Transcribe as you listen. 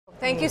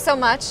Thank you so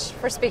much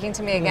for speaking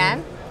to me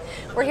again.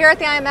 We're here at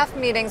the IMF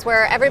meetings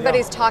where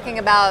everybody's talking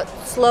about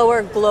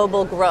slower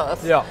global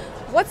growth. Yeah.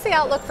 What's the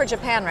outlook for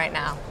Japan right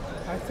now?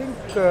 I think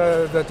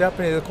the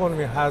Japanese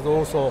economy has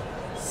also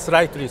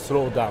slightly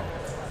slowed down,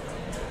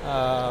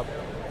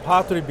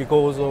 partly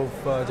because of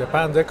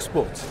Japan's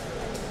exports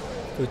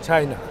to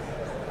China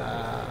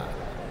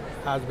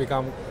has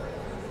become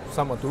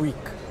somewhat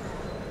weak,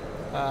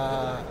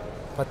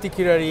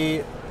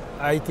 particularly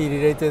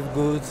IT-related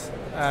goods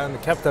and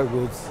capital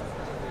goods.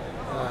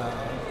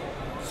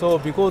 So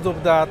because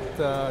of that,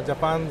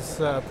 Japan's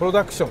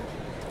production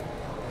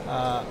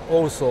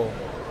also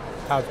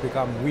has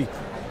become weak.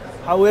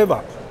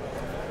 However,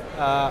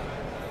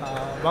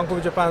 Bank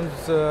of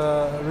Japan's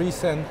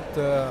recent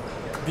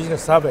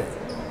business survey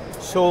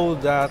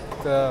showed that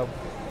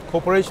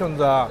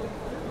corporations are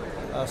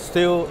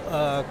still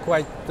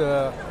quite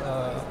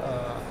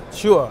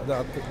sure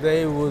that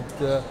they would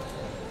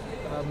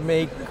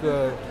make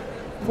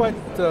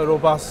quite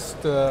robust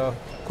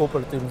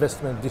corporate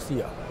investment this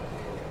year.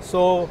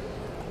 So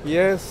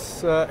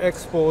yes,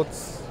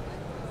 exports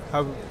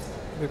have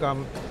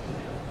become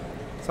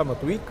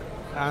somewhat weak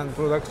and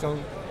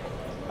production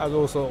has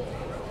also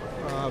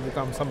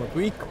become somewhat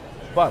weak,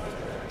 but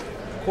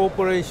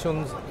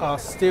corporations are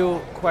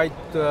still quite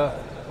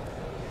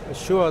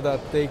sure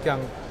that they can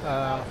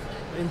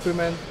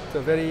implement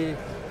a very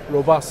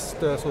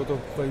robust sort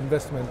of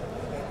investment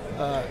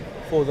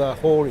for the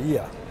whole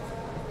year.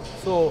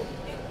 So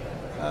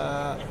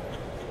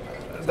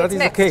that is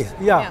the case.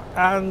 Yeah.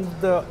 And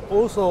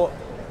also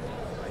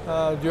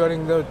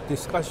during the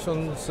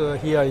discussions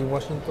here in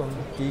Washington,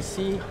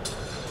 D.C.,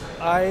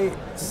 I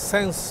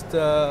sensed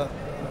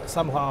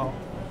somehow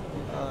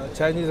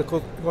Chinese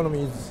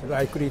economy is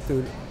likely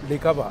to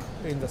recover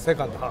in the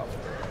second half,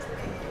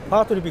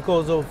 partly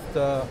because of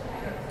the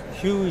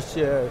huge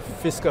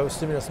fiscal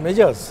stimulus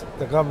measures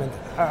the government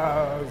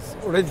has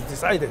already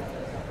decided,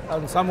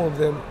 and some of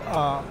them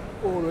are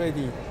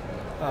already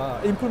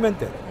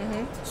implemented.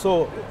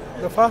 So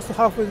the first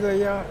half of the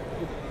year,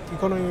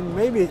 economy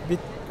may be a bit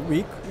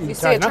weak in China. You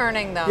see it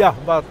turning though. Yeah,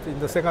 but in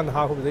the second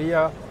half of the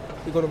year,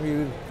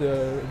 economy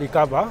will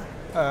recover,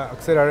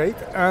 accelerate,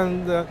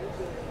 and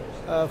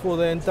for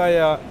the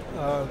entire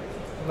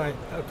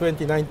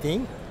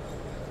 2019,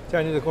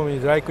 Chinese economy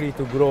is likely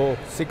to grow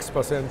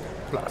 6%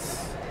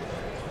 plus.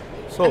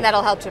 So and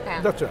that'll help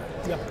Japan. That's right.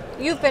 Yeah.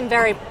 You've been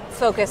very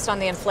focused on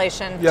the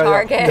inflation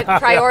target,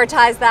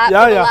 prioritized that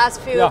for the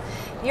last few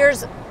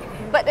years,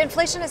 but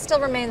inflation has still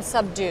remained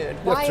subdued.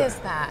 Why is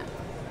that?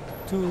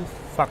 Two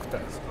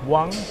factors.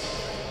 One,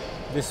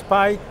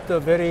 despite the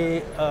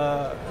very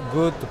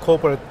good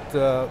corporate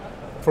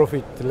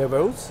profit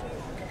levels,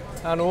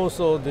 and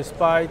also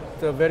despite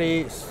the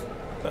very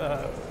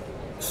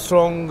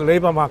strong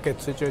labor market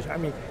situation, I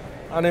mean,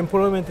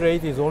 unemployment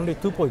rate is only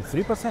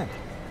 2.3%,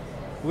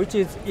 which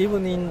is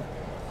even in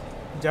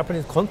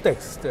Japanese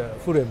context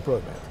full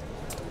employment.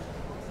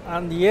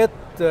 And yet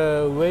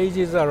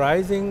wages are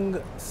rising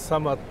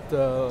somewhat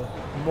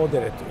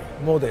modestly.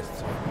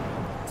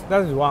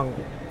 That is one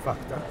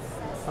factor.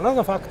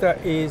 Another factor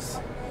is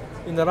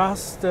in the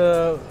last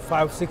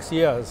 5-6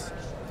 years,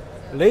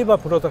 labor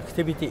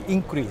productivity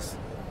increase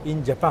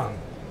in Japan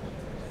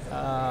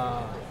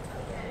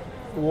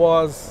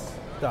was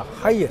the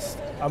highest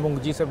among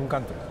G7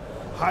 countries,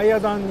 higher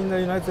than in the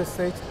United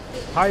States,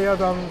 higher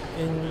than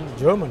in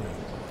Germany.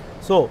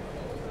 So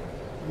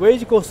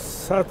wage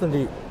costs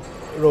certainly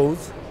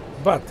rose,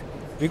 but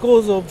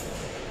because of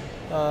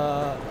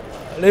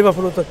labor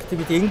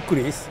productivity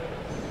increase,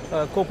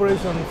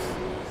 corporations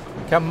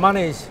can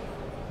manage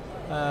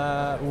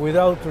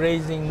without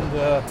raising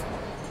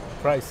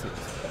prices.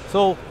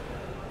 So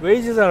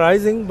wages are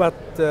rising, but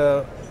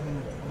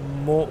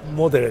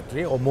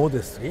moderately or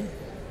modestly.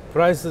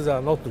 Prices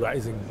are not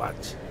rising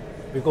much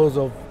because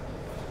of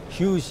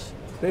huge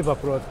labor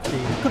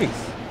productivity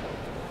increase.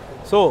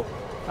 So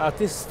at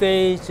this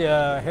stage,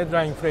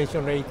 headline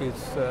inflation rate is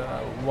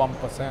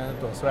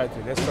 1% or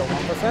slightly less than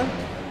 1%.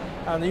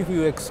 And if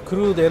you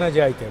exclude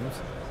energy items,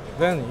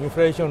 then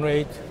inflation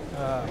rate,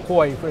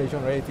 core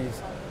inflation rate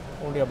is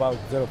only about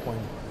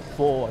 0.4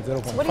 or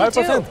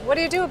 0.5%. What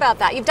do you do about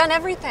that? You've done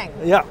everything.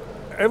 Yeah,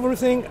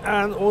 everything,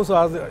 and also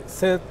as I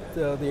said,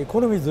 the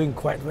economy is doing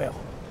quite well.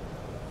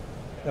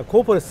 The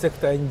corporate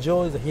sector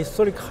enjoys a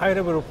historic high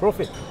level of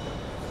profit,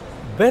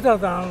 better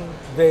than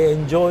they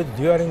enjoyed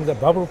during the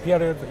bubble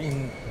period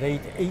in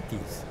late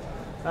 80s.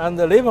 And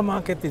the labor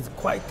market is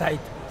quite tight,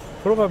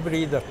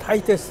 probably the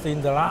tightest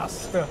in the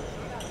last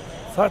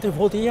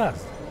 30-40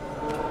 years.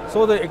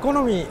 So the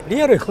economy,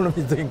 real economy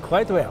is doing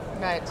quite well.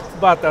 Right.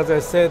 But as I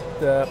said,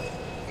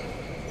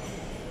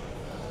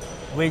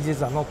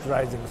 wages are not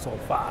rising so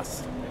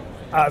fast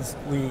as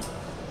we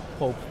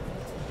hope.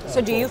 So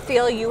do you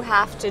feel you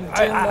have to do more?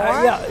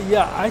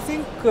 Yeah, I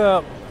think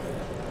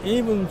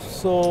even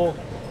so,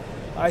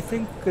 I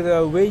think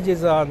the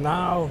wages are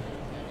now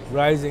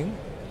rising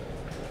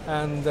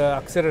and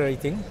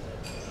accelerating.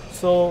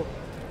 So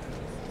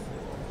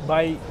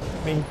by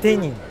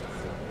maintaining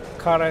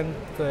current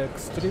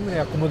extremely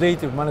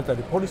accommodative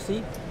monetary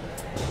policy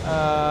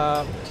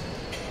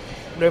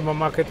labor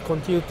market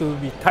continue to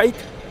be tight,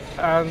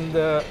 and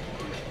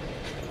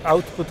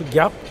output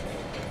gap.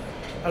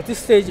 At this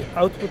stage,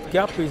 output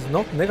gap is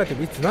not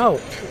negative, it's now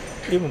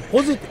even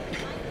positive.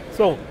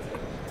 So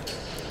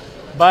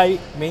by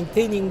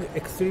maintaining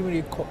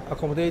extremely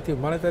accommodative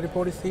monetary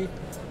policy,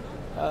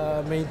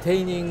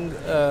 maintaining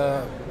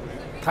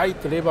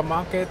tight labor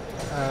market,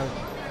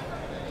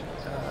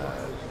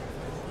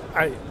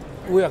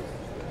 we are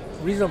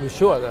reasonably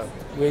sure that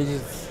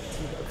wages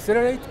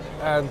accelerate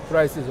and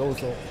prices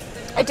also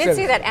accelerate. I did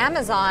see that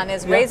Amazon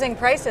is raising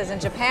prices in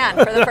Japan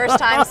for the first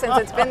time since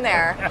it's been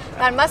there.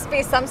 That must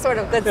be some sort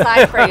of good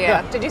sign for you.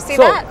 Did you see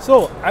that?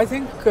 So I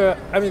think,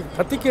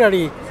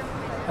 particularly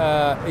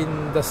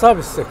in the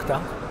service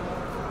sector,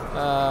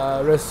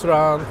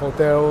 restaurant,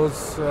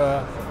 hotels,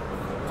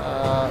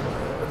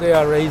 they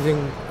are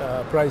raising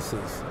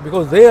prices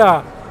because they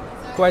are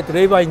quite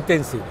labor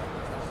intensive.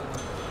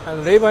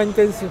 And labor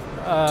intensive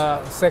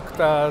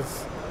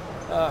sectors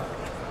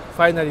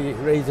finally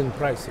raising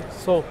prices.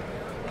 So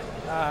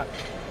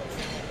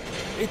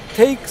it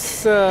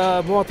takes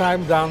more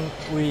time than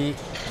we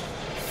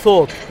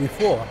thought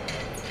before,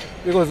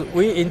 because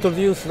we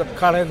introduced the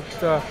current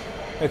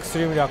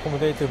extremely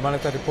accommodative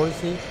monetary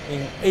policy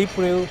in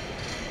April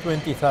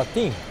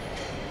 2013.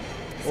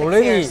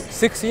 Already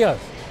 6 years.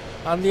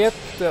 And yet,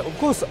 of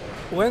course,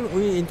 when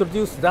we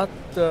introduced that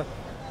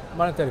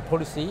monetary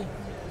policy,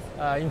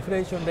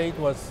 inflation rate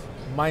was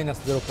minus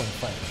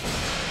 0.5.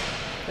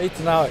 It's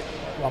now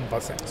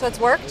 1%. So it's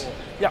worked?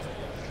 Yeah.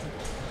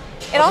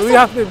 We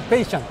have to be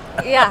patient.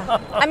 Yeah.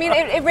 I mean,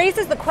 it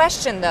raises the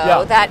question,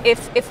 though, that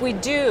if we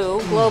do,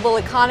 global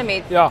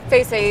economy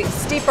face a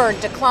steeper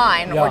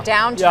decline or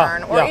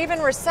downturn or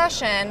even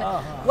recession,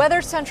 whether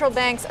central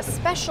banks,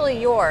 especially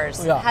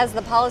yours, has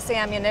the policy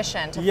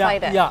ammunition to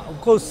fight it. Yeah,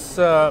 of course,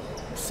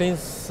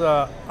 since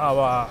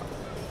our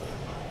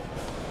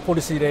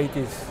policy rate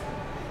is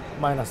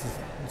minus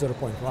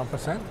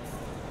 0.1%,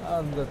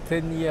 and the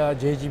 10-year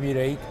JGB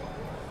rate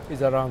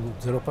is around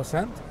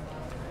 0%.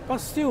 But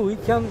still, we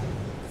can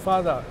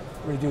further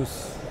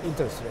reduce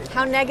interest rate.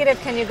 How negative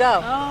can you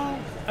go?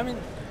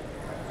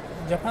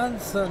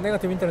 Japan's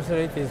negative interest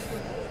rate is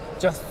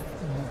just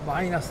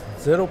minus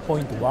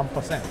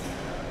 0.1%.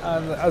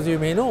 And as you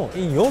may know,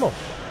 in Europe,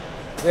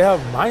 they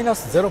have minus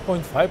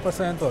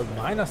 0.5% or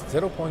minus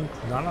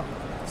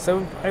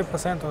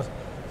 0.75% or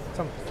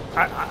something.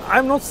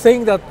 I'm not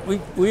saying that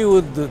we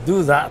would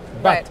do that,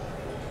 but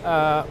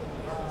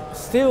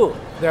still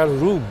there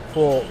is room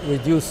for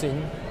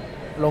reducing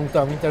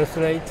long-term interest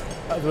rate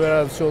as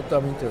well as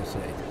short-term interest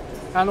rate.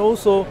 And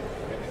also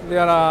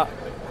there are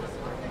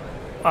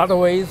other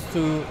ways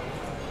to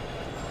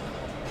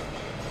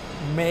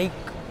make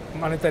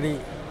monetary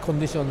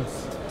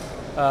conditions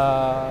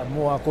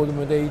more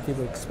accommodative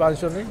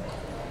expansionary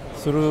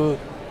through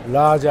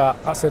larger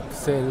asset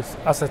sales,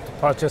 asset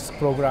purchase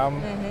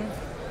program,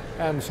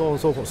 and so on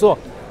and so forth. So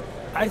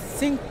I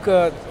think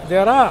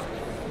there are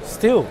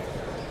still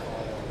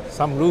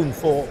some room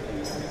for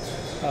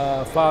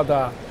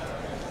further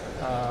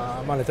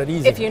monetary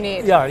easing. If you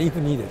need. Yeah, if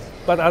needed.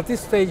 But at this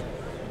stage,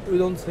 we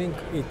don't think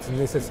it's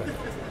necessary.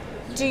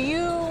 Do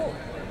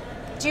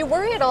you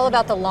worry at all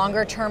about the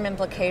longer term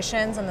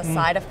implications and the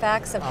side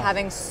effects of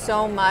having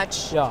so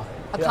much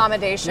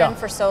accommodation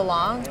for so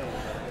long?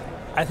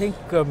 I think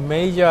a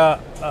major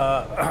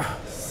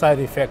side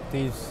effect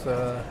is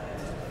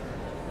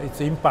its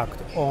impact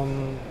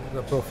on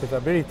the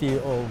profitability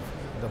of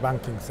the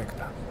banking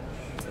sector,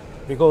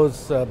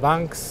 because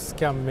banks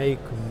can make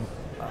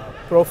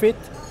profit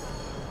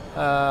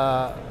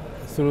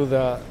through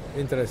the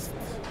interest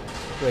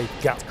rate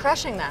gap. It's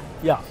crushing them.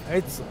 Yeah,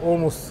 it's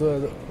almost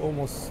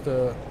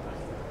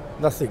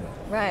nothing.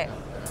 Right.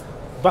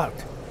 But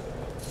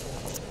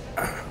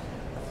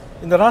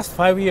in the last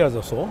 5 years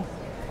or so,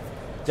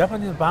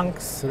 Japanese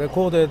banks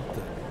recorded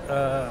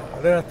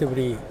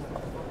relatively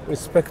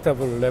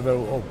respectable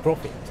level of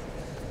profit.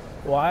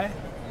 Why?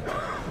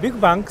 Big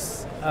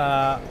banks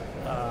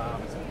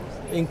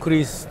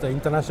increase the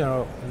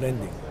international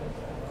lending.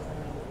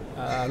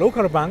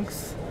 Local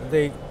banks,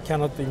 they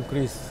cannot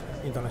increase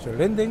international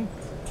lending,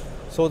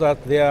 so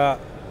that their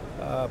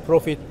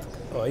profit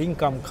or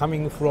income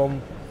coming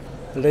from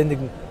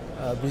lending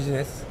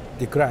business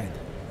declined.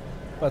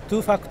 But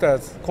two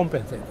factors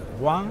compensated.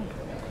 One,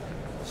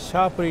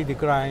 sharply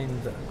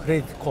declined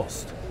credit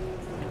cost,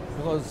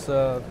 because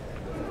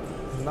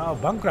now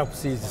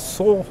bankruptcy is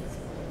so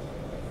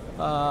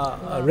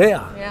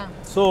rare. Yeah.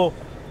 So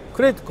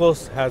credit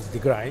cost has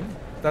declined.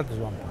 That is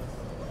one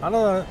part.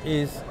 Another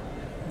is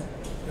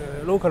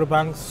local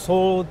banks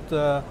sold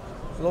a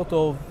lot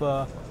of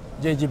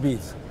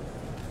JGBs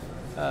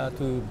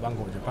to Bank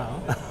of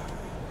Japan.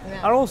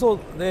 Yeah. And also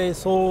they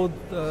sold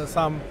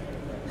some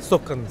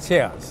stock and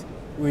shares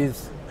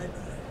with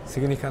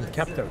significant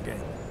capital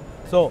gain.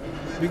 So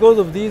because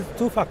of these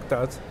two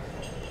factors,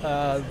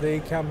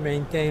 they can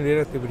maintain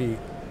relatively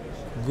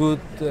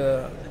good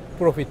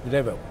profit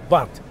level.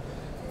 But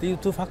these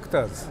two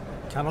factors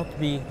cannot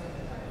be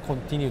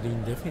continued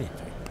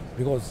indefinitely,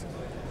 because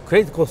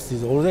credit cost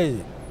is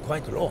already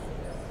quite low.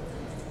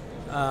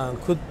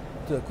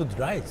 Could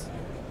rise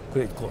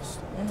credit cost.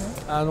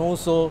 And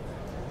also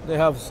they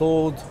have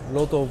sold a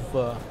lot of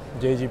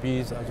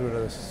JGBs as well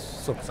as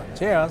stocks and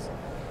shares,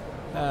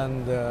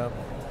 and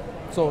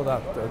so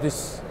that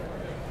this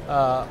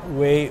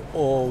way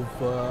of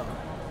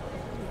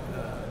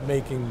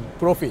making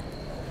profit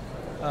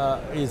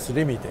is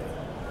limited.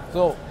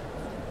 So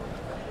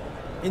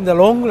in the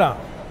long run,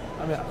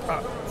 I mean,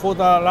 for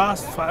the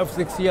last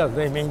 5-6 years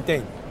they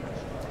maintain,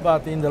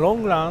 but in the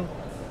long run,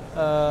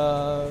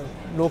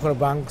 local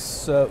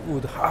banks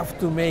would have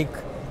to make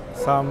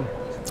some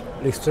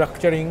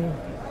restructuring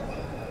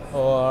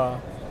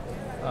or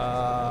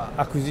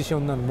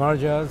acquisition and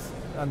mergers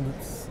and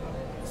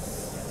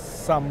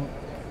some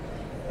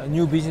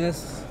new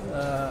business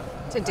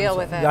to deal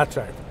with it. That's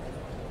right.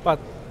 But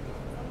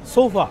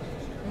so far,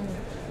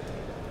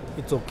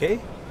 it's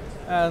okay,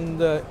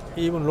 and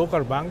even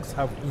local banks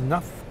have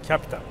enough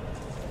capital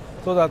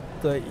so that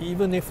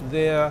even if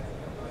their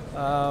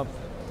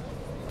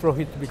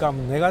profit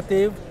become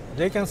negative,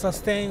 they can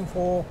sustain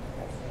for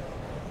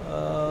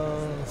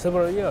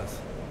several years.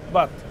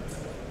 But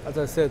as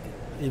I said,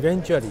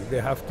 eventually they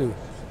have to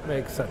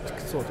make such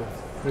sort of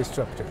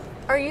restructuring.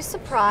 Are you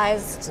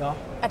surprised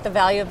at the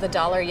value of the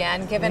dollar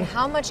yen, given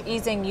how much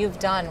easing you've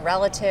done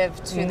relative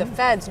to the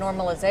Fed's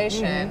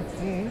normalization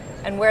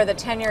and where the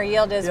 10-year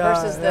yield is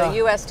versus the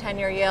U.S.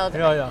 10-year yield?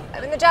 I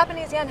mean, the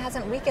Japanese yen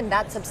hasn't weakened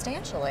that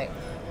substantially.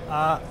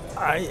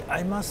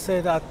 I must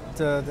say that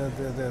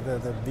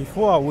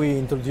before we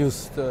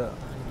introduced the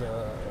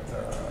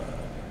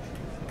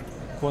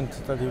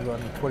quantitative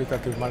and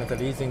qualitative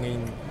monetary easing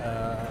in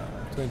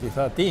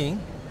 2013,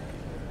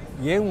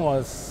 yen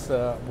was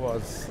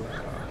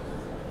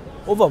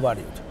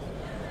overvalued,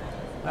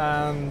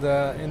 and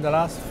in the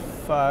last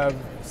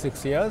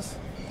 5-6 years,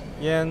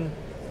 yen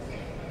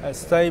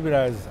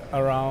stabilized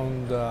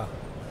around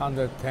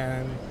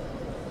 110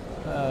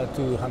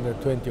 to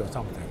 120 or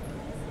something,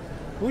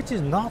 which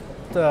is not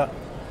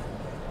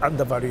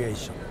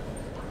undervaluation.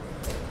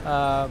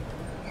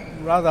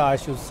 Rather, I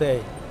should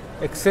say,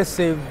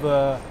 excessive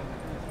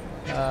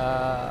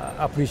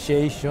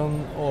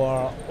appreciation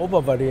or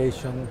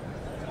overvaluation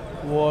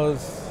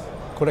was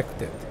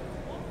corrected,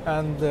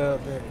 and the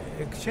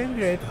exchange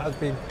rate has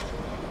been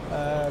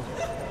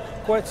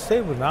quite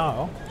stable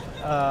now,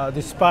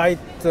 despite.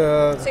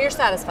 So you're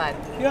satisfied?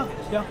 Yeah.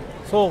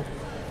 So,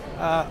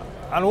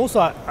 and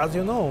also, as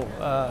you know,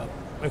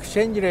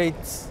 exchange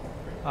rates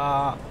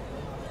are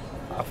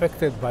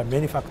affected by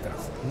many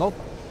factors, not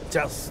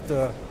just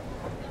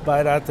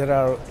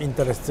bilateral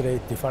interest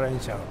rate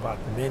differential, but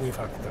many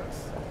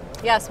factors.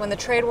 Yes, when the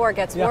trade war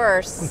gets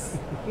worse,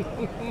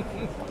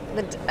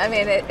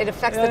 it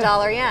affects the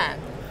dollar yen.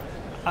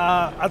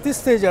 At this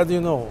stage, as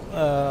you know,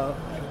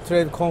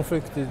 trade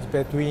conflict is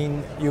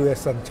between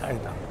U.S. and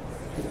China,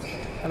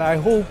 and I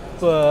hope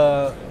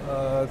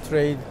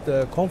trade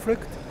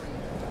conflict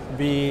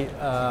be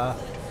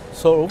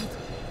solved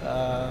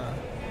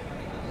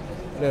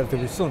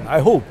relatively soon. I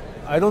hope.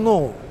 I don't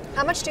know.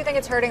 How much do you think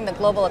it's hurting the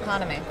global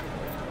economy?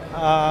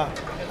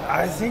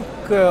 I think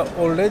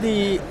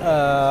already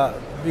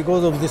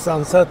because of this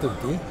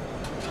uncertainty,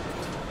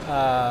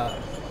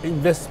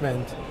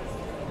 investment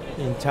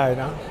in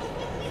China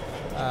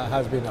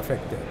has been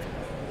affected.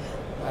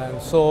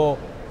 And so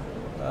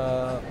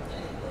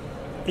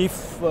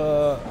if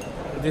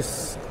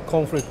this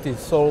conflict is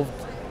solved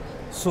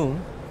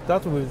soon,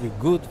 that will be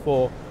good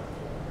for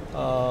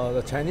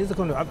the Chinese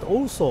economy and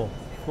also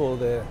for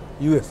the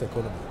US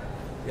economy.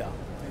 Yeah.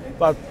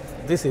 But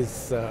this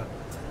is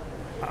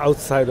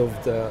outside of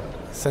the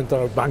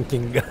central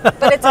banking.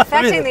 But it's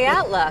affecting the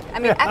outlook. I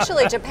mean,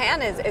 actually,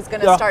 Japan is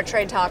going to start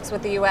trade talks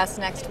with the U.S.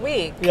 next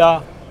week.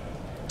 Yeah.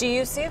 Do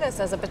you see this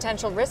as a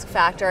potential risk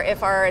factor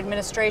if our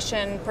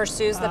administration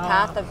pursues the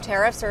path of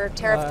tariffs or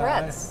tariff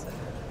threats?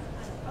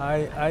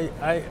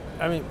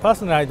 I mean,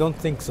 personally, I don't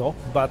think so.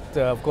 But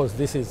of course,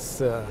 this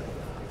is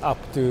up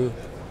to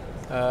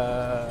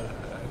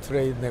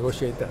trade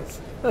negotiators.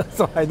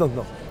 So I don't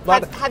know.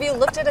 But have you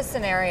looked at a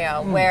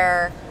scenario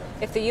where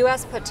if the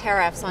U.S. put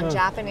tariffs on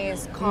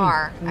Japanese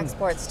car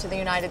exports to the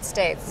United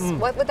States,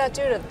 what would that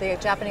do to the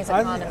Japanese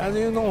economy? As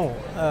you know,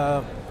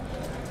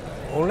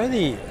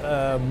 already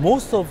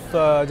most of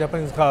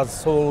Japanese cars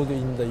sold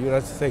in the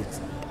United States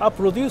are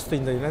produced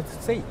in the United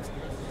States.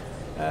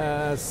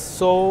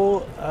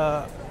 So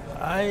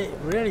I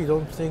really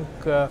don't think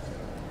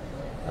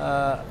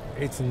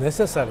it's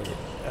necessary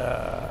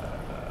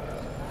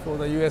for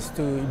the U.S.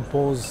 to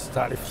impose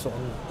tariffs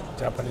on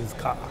Japanese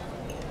car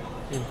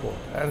import.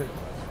 And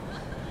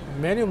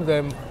many of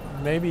them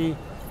may be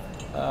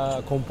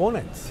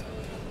components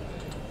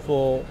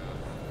for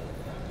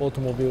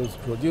automobiles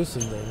produced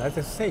in the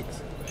United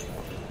States.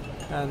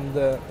 And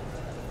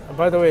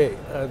by the way,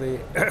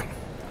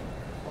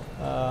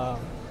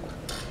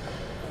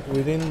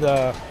 within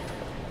the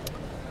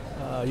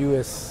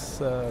U.S.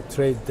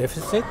 trade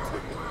deficit,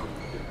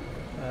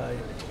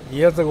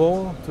 years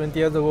ago, 20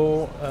 years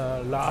ago,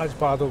 a large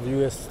part of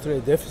U.S.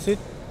 trade deficit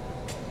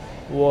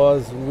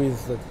was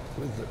with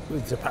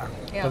with Japan.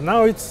 Yeah. But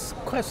now it's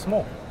quite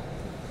small.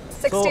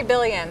 60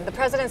 billion. The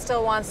president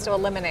still wants to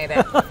eliminate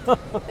it.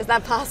 Is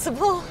that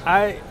possible?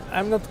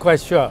 I'm not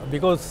quite sure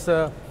because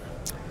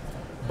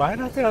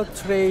bilateral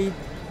trade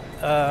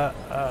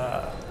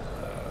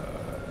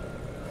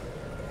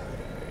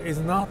is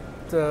not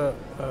a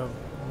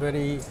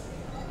very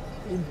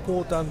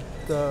important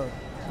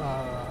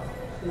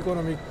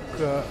economic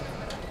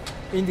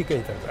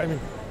indicator. I mean,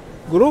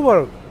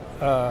 global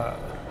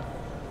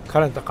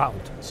current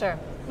account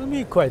will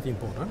be quite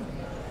important,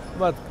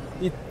 but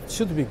it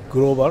should be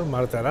global,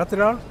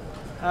 multilateral,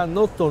 and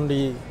not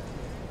only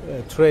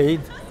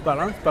trade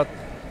balance, but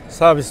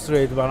service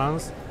trade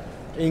balance,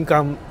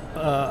 income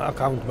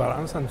account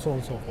balance, and so on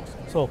and so forth.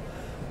 So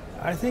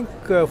I think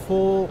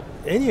for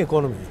any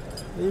economy,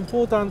 the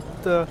important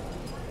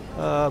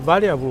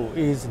variable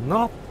is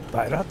not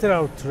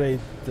bilateral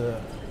trade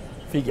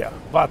figure,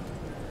 but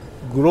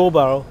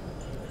global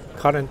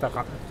current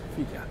account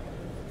figure.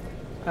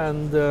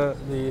 And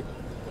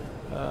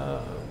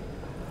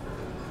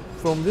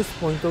from this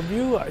point of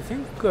view, I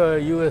think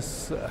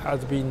U.S.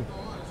 has been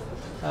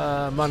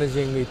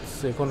managing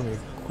its economy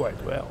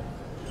quite well.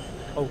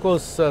 Of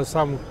course,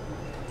 some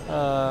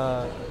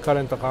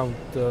current account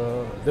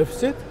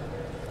deficit,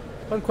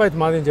 but quite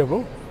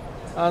manageable.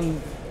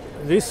 And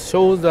this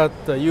shows that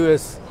the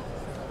U.S.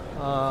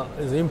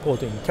 is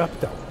importing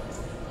capital,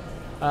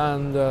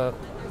 and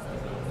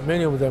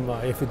many of them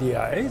are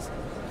FDIs,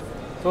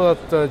 so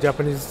that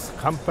Japanese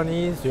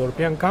companies,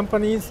 European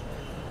companies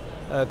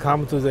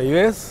come to the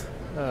U.S.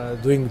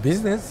 Doing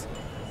business,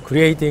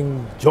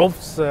 creating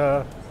jobs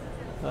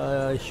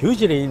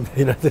hugely in the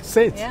United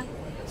States. Yeah.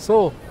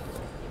 So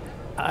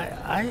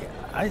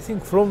I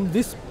think from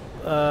this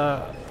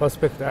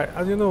perspective,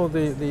 as you know,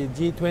 the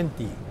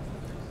G20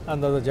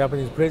 under the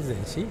Japanese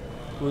presidency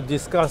will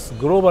discuss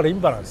global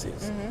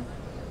imbalances,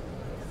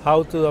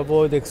 how to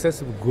avoid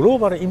excessive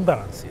global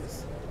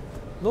imbalances,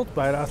 not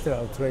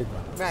bilateral trade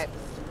balance. Right.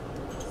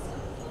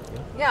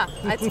 Yeah,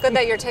 it's good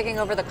that you're taking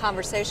over the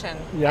conversation,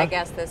 I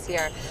guess, this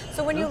year.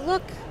 So when you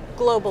look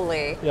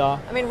globally,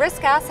 I mean,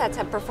 risk assets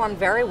have performed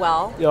very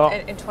well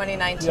in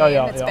 2019.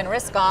 It's been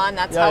risk on,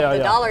 that's helped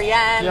the dollar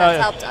yen,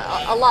 that's helped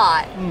a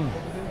lot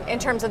in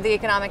terms of the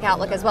economic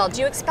outlook as well.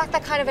 Do you expect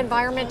that kind of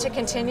environment to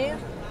continue?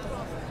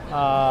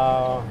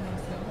 I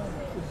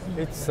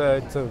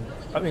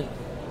mean,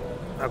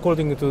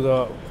 according to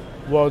the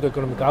World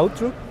Economic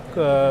Outlook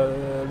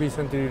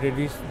recently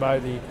released by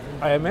the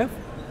IMF,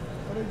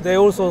 they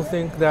also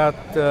think that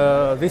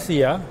this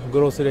year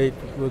growth rate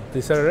would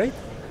decelerate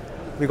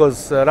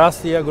because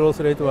last year growth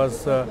rate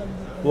was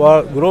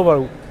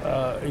global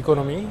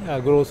economy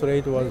growth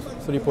rate was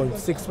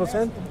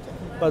 3.6%,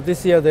 but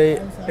this year they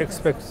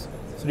expect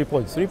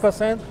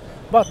 3.3%.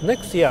 But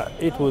next year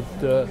it would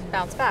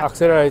bounce back,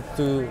 accelerate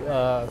to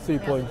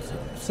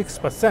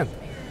 3.6%,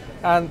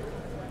 and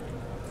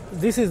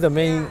this is the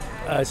main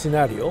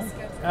scenario,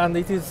 and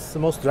it is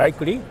most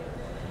likely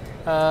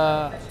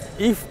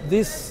if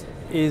this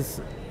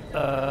is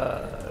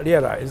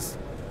realized.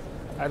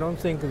 I don't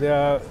think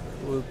there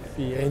would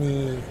be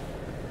any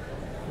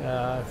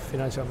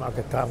financial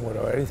market turmoil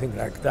or anything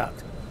like that.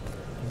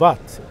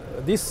 But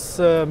this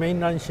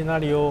mainline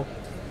scenario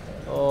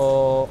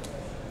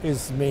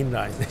is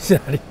mainline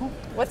scenario.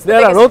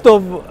 There are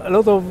a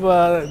lot of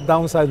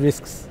downside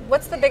risks.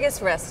 What's the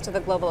biggest risk to the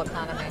global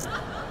economy?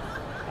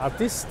 At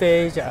this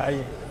stage,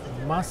 I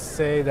must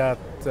say that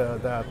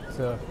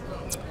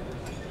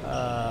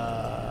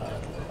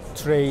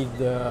trade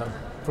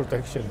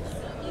protection,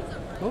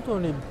 not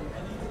only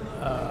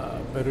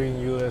between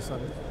U.S.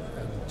 and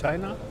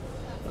China,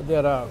 but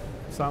there are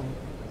some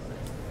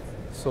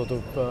sort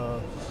of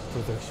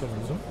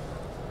protectionism.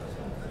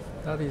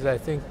 That is, I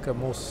think,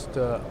 most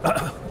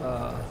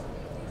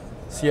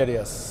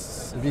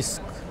serious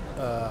risk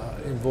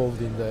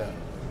involved in the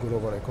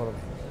global economy.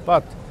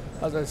 But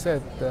as I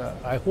said,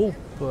 I hope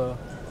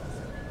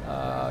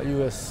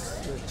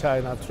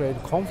U.S.-China trade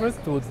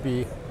conflict would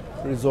be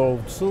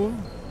resolved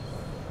soon.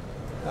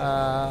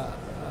 By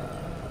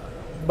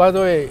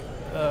the way,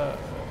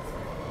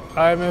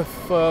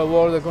 IMF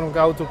World Economic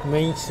Outlook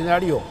main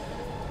scenario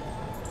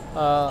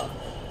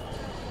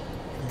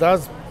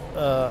does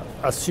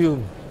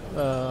assume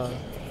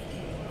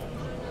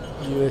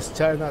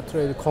U.S.-China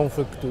trade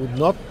conflict would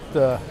not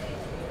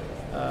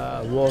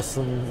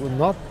worsen, would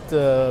not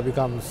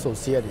become so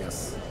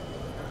serious.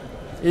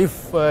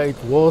 If it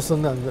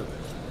worsens and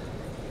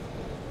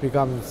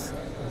becomes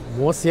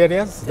more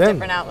serious, then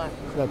different outlook.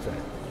 That's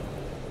right.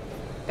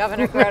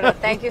 Governor Kuroda,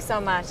 thank you so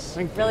much.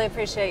 Really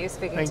appreciate you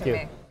speaking to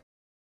me.